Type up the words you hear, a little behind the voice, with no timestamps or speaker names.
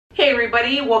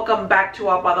everybody, welcome back to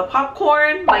All About the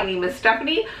Popcorn. My name is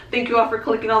Stephanie. Thank you all for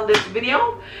clicking on this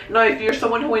video. Now if you're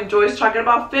someone who enjoys talking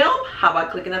about film, how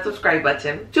about clicking that subscribe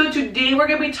button? So today we're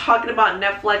going to be talking about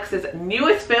Netflix's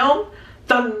newest film,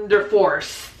 Thunder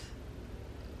Force.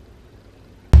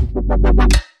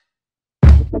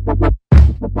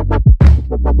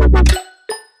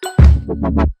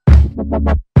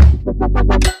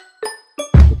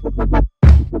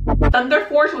 Thunder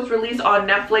Force was released on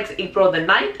Netflix April the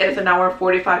 9th. It is an hour and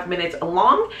 45 minutes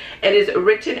long. It is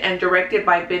written and directed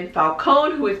by Ben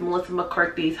Falcone, who is Melissa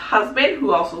McCarthy's husband,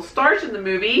 who also stars in the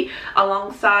movie.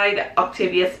 Alongside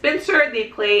Octavia Spencer, they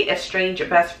play estranged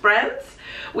best friends.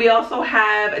 We also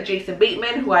have Jason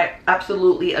Bateman, who I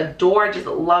absolutely adore. I just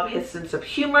love his sense of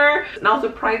humor. Now,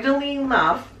 surprisingly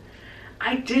enough,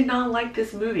 I did not like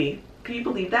this movie. Can you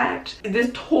believe that?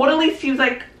 This totally seems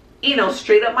like, you know,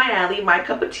 straight up my alley, my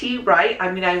cup of tea, right?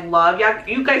 I mean, I love, yeah,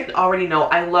 you guys already know,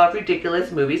 I love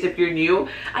ridiculous movies. If you're new,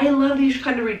 I love these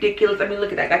kind of ridiculous. I mean, look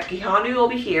at that. I got Keanu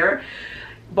over here.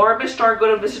 Barbara Star,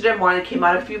 Go to Visit Them More, that came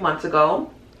out a few months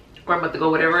ago, or a month ago,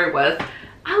 whatever it was.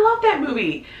 I love that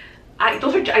movie. I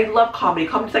love comedy.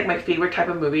 Comedy's like my favorite type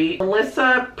of movie.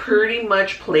 Melissa pretty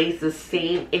much plays the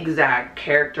same exact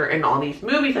character in all these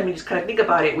movies. I mean, just kind of think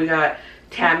about it. We got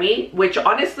Tammy, which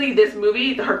honestly, this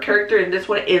movie, her character in this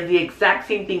one is the exact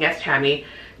same thing as Tammy,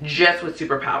 just with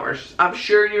superpowers. I'm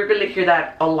sure you're gonna hear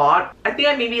that a lot. I think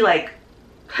I maybe like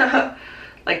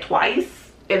like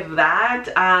twice, if that.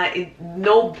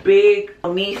 No big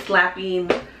knee slapping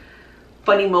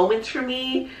funny moments for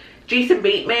me. Jason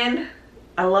Bateman,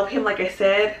 I love him. Like I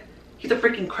said, he's a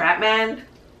freaking crab man.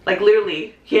 Like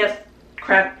literally, he has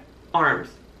crab arms,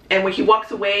 and when he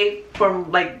walks away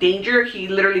from like danger, he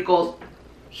literally goes.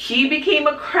 He became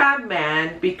a crab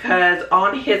man because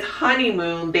on his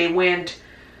honeymoon they went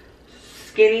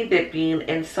skinny dipping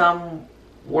in some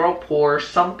whirlpool or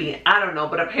something. I don't know,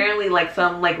 but apparently like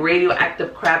some like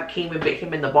radioactive crab came and bit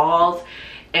him in the balls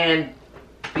and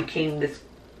became this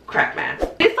crab man.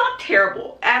 It's not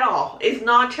terrible at all. It's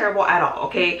not terrible at all,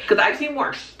 okay? Because I've seen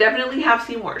worse. Definitely have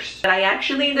seen worse. And I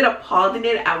actually ended up pausing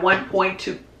it at one point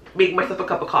to make myself a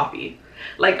cup of coffee.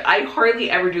 Like, I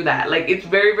hardly ever do that. Like, it's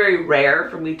very, very rare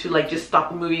for me to like just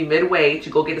stop a movie midway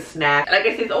to go get a snack. Like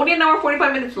I said, it's only an hour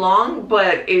 45 minutes long,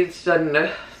 but it's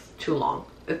too long.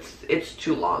 It's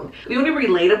too long. The only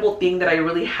relatable thing that I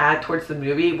really had towards the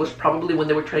movie was probably when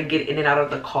they were trying to get in and out of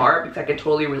the car, because I could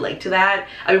totally relate to that.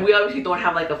 I mean, we obviously don't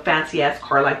have like a fancy ass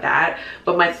car like that,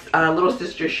 but my little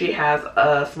sister, she has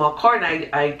a small car, and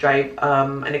I drive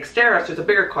an Xterra, so it's a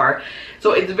bigger car.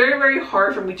 So it's very, very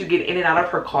hard for me to get in and out of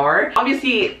her car.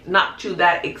 Obviously not to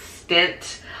that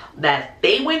extent that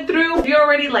they went through. If you're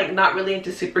already like not really into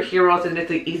superheroes, and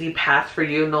it's an easy pass for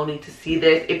you, no need to see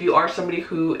this. If you are somebody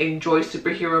who enjoys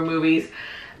superhero movies,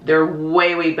 there are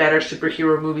way better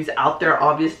superhero movies out there.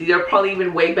 Obviously there are probably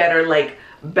even way better like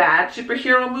bad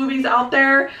superhero movies out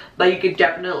there that you could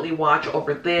definitely watch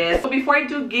over this. So before I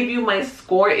do give you my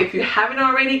score, if you haven't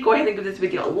already, go ahead and give this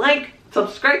video a like,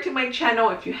 subscribe to my channel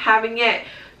if you haven't yet.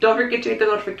 Don't forget to hit the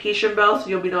notification bell so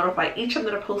you'll be notified each time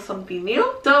that I post something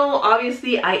new. So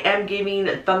obviously I am giving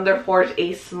Thunder Force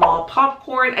a small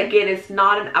popcorn. Again, it's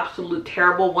not an absolute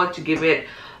terrible one to give it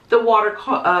the water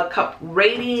cup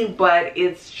rating, but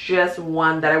it's just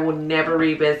one that I would never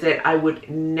revisit. I would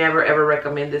never ever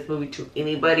recommend this movie to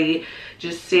anybody.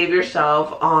 Just save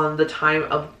yourself on the time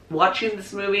of watching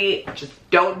this movie. Just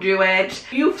don't do it.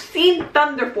 If you've seen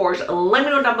Thunder Force, let me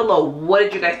know down below, what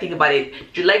did you guys think about it?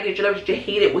 Did you like it? Did you love it? Did you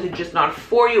hate it? Was it just not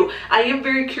for you? I am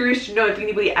very curious to know if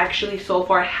anybody actually so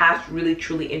far has really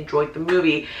truly enjoyed the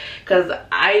movie, because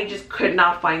I just could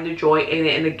not find the joy in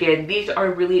it. And again, these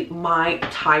are really my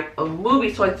type of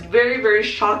movie, so it's very, very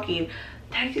shocking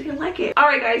that I didn't like it.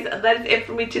 Alright guys, that is it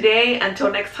for me today. Until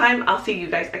next time, I'll see you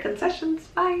guys at concessions.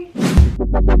 Bye.